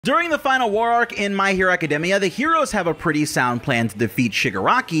During the final war arc in My Hero Academia, the heroes have a pretty sound plan to defeat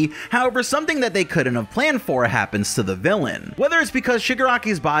Shigaraki. However, something that they couldn't have planned for happens to the villain. Whether it's because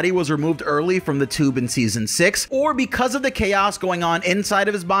Shigaraki's body was removed early from the tube in season 6, or because of the chaos going on inside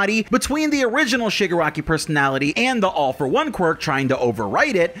of his body, between the original Shigaraki personality and the all-for-one quirk trying to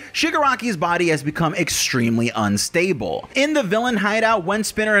overwrite it, Shigaraki's body has become extremely unstable. In the villain hideout, when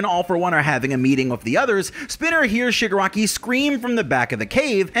Spinner and all-for-one are having a meeting with the others, Spinner hears Shigaraki scream from the back of the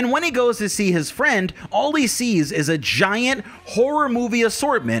cave, and when he goes to see his friend, all he sees is a giant horror movie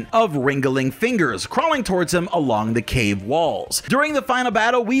assortment of wriggling fingers crawling towards him along the cave walls. During the final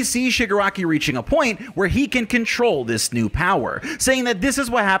battle, we see Shigaraki reaching a point where he can control this new power, saying that this is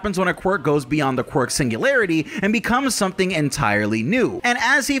what happens when a quirk goes beyond the Quirk Singularity and becomes something entirely new. And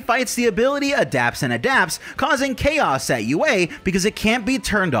as he fights, the ability adapts and adapts, causing chaos at UA because it can't be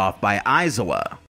turned off by Aizawa.